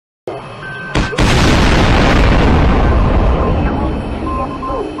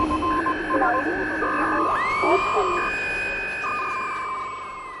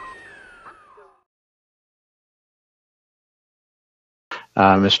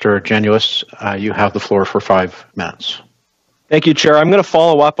Mr. Genuis, you have the floor for 5 minutes. Thank you, Chair. I'm going to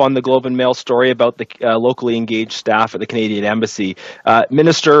follow up on the Globe and Mail story about the locally engaged staff at the Canadian Embassy.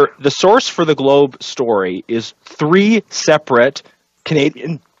 Minister, the source for the Globe story is 3 separate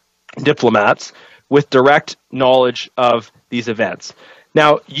Canadian diplomats with direct knowledge of these events.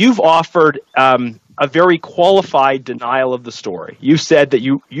 Now, you've offered a very qualified denial of the story. You said that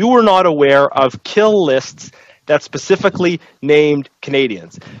you were not aware of kill lists that specifically named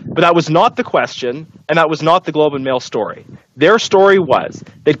Canadians. But that was not the question, and that was not the Globe and Mail story. Their story was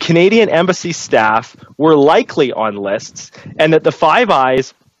that Canadian Embassy staff were likely on lists, and that the Five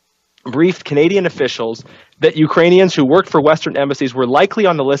Eyes briefed Canadian officials that Ukrainians who worked for Western embassies were likely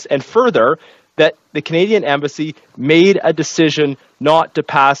on the list, and further, that the Canadian Embassy made a decision not to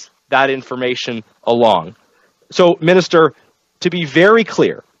pass that information along. So, Minister, to be very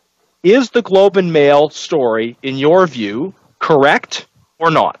clear, is the Globe and Mail story, in your view, correct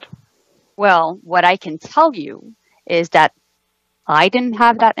or not? Well, what I can tell you is that I didn't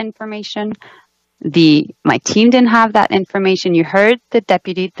have that information. My team didn't have that information. You heard the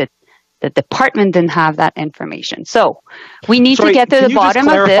deputy, the department didn't have that information. So we need to get to the bottom of this. Can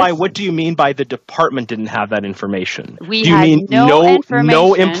you just clarify, what do you mean by the department didn't have that information? Do you mean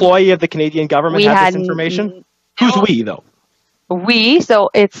no employee of the Canadian government had this information? Who's we, though? We, so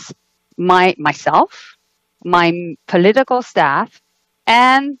it's myself, my political staff,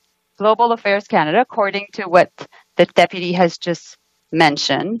 and Global Affairs Canada, according to what the deputy has just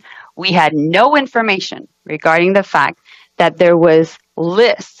mentioned. We had no information regarding the fact that there was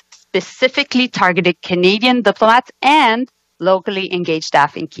lists specifically targeted Canadian diplomats and locally engaged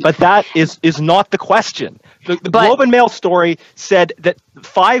staff in Kyiv. But that is not the question. The Globe and Mail story said that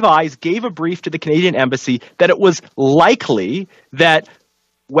Five Eyes gave a brief to the Canadian Embassy that it was likely that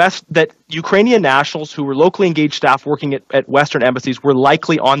Ukrainian nationals who were locally engaged staff working at Western embassies were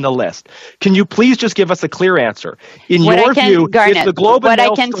likely on the list. Can you please just give us a clear answer? In your view, is the Globe and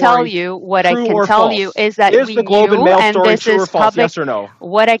Mail story what I can tell you is that is the Globe and Mail story true or false? Yes or no?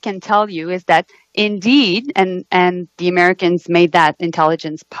 What I can tell you is that indeed, and the Americans made that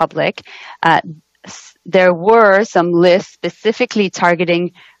intelligence public, there were some lists specifically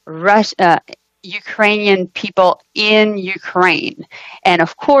targeting Ukrainian people in Ukraine. And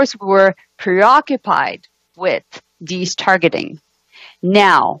of course, we were preoccupied with these targeting.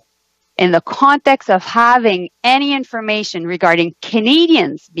 Now, in the context of having any information regarding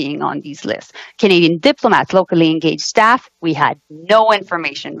Canadians being on these lists, Canadian diplomats, locally engaged staff, we had no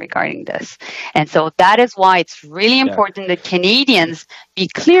information regarding this. And so that is why it's really important that Canadians be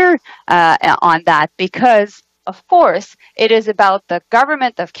clear on that, because of course, it is about the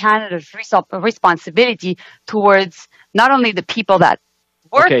government of Canada's responsibility towards not only the people that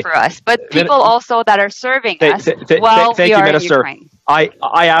work for us, but people also that are serving us while we are in Ukraine. I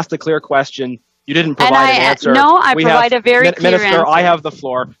asked a clear question. You didn't provide an answer. No, I provide a very clear Minister, answer. I have the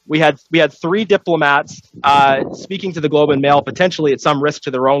floor. We had 3 diplomats speaking to the Globe and Mail, potentially at some risk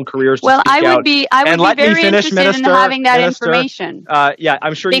to their own careers. Well, I would be very interested in having that information. Yeah,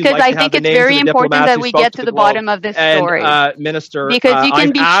 I'm sure because I think it's very important that we get to the bottom of this story. Minister, because you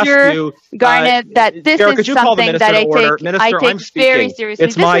can be sure, Garnett, that this is something that I take very seriously.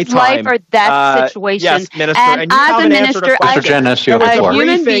 It's my time. Life or death situation. Yes, Minister, and as a minister, Genuis, you have the floor. A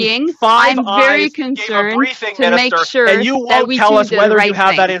human being, I'm very concerned to make sure and you that we tell us do whether the right you have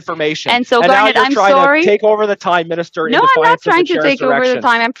thing. that information. And so, and Garnett, now I'm you're sorry. To take over the time, Minister. No, I'm not trying to take over the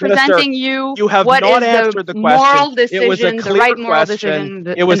time. I'm presenting you what is the moral decision, the right moral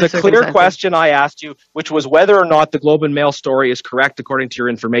decision. It was a clear question I asked you, which was whether or not the Globe and Mail story is correct according to your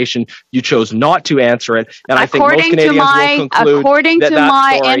information. You chose not to answer it, and I think most Canadians will conclude according that to that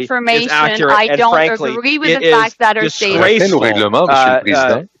my story information, is accurate. I don't frankly, agree with the facts that are stated. Rappel au règlement, Monsieur le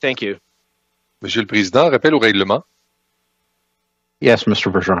Président. Thank you. Monsieur le Président, rappel au règlement. Yes,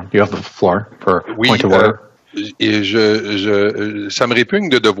 Mr. Bergeron, you have the floor for point of order. Et ça me répugne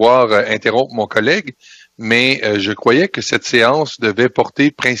de devoir interrompre mon collègue, mais je croyais que cette séance devait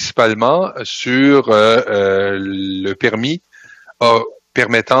porter principalement sur le permis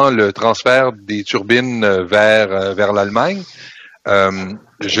permettant le transfert des turbines vers l'Allemagne.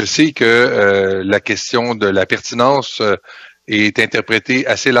 Je sais que la question de la pertinence est interprétée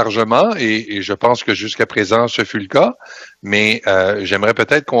assez largement et je pense que jusqu'à présent, ce fut le cas. Mais j'aimerais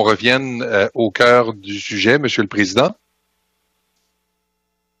peut-être qu'on revienne au cœur du sujet, Monsieur le Président.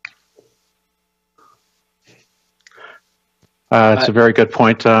 It's a very good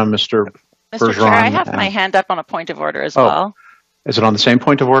point, Mr. Bergeron. Chair, I have my hand up on a point of order as well. Is it on the same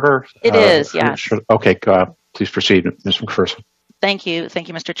point of order? It is, yes. Okay, please proceed, Ms. McPherson. Thank you,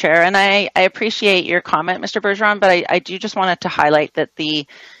 Mr. Chair. And I appreciate your comment, Mr. Bergeron, but I do just wanted to highlight that the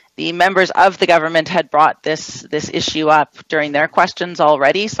members of the government had brought this issue up during their questions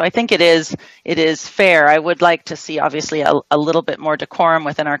already. So I think it is fair. I would like to see, obviously, a little bit more decorum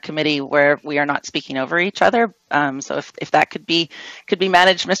within our committee where we are not speaking over each other. So if that could be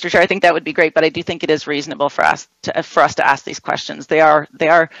managed, Mr. Chair, I think that would be great. But I do think it is reasonable for us to ask these questions. They are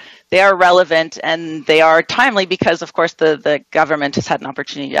relevant and they are timely because, of course, the government has had an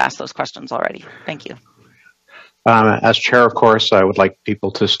opportunity to ask those questions already. Thank you. As chair, of course, I would like people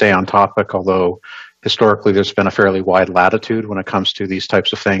to stay on topic, although historically there's been a fairly wide latitude when it comes to these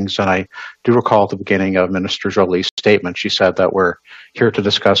types of things. And I do recall at the beginning of Minister Joly's statement, she said that we're here to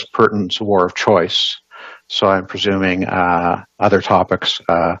discuss Putin's war of choice. So I'm presuming other topics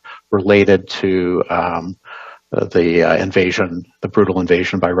related to the invasion, the brutal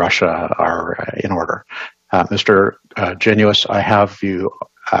invasion by Russia are in order. Mr. Genuis, I have you.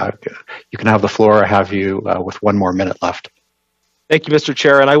 You can have the floor. I have you with 1 more minute left. Thank you, Mr.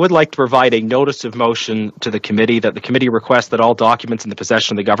 Chair. And I would like to provide a notice of motion to the committee that the committee requests that all documents in the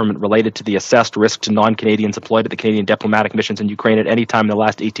possession of the government related to the assessed risk to non-Canadians employed at the Canadian diplomatic missions in Ukraine at any time in the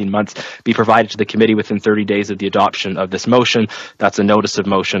last 18 months be provided to the committee within 30 days of the adoption of this motion. That's a notice of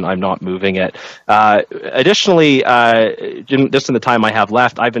motion. I'm not moving it. Additionally, just in the time I have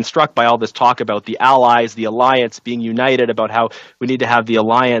left, I've been struck by all this talk about the allies, the alliance being united, about how we need to have the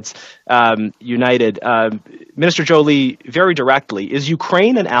alliance united. Minister Joly, very directly, is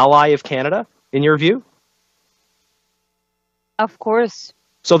Ukraine an ally of Canada, in your view? Of course.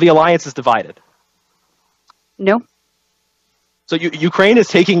 So the alliance is divided? No. So Ukraine is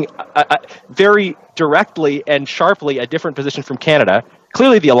taking very directly and sharply a different position from Canada.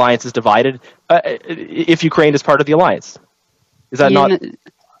 Clearly the alliance is divided if Ukraine is part of the alliance. Is that not...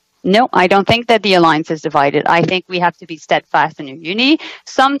 No, I don't think that the alliance is divided. I think we have to be steadfast in unity.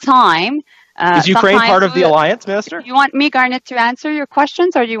 Is Ukraine part of the alliance, Minister? You want me, Garnett, to answer your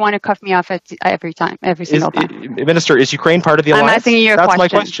questions, or do you want to cuff me off every single time? Minister, is Ukraine part of the alliance? I'm asking you That's my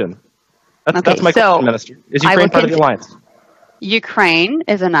question. That's my question, Minister. Is Ukraine part of the alliance? Ukraine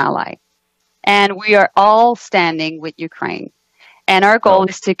is an ally, and we are all standing with Ukraine. And our goal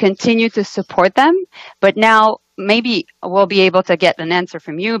is to continue to support them. But now maybe we'll be able to get an answer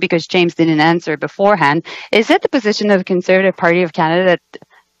from you because James didn't answer beforehand. Is it the position of the Conservative Party of Canada that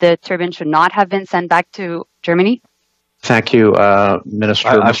the turbine should not have been sent back to Germany? Thank you, Minister.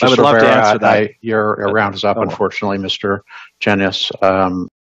 I would love to answer that. Your round is up, unfortunately, Mr. Genuis.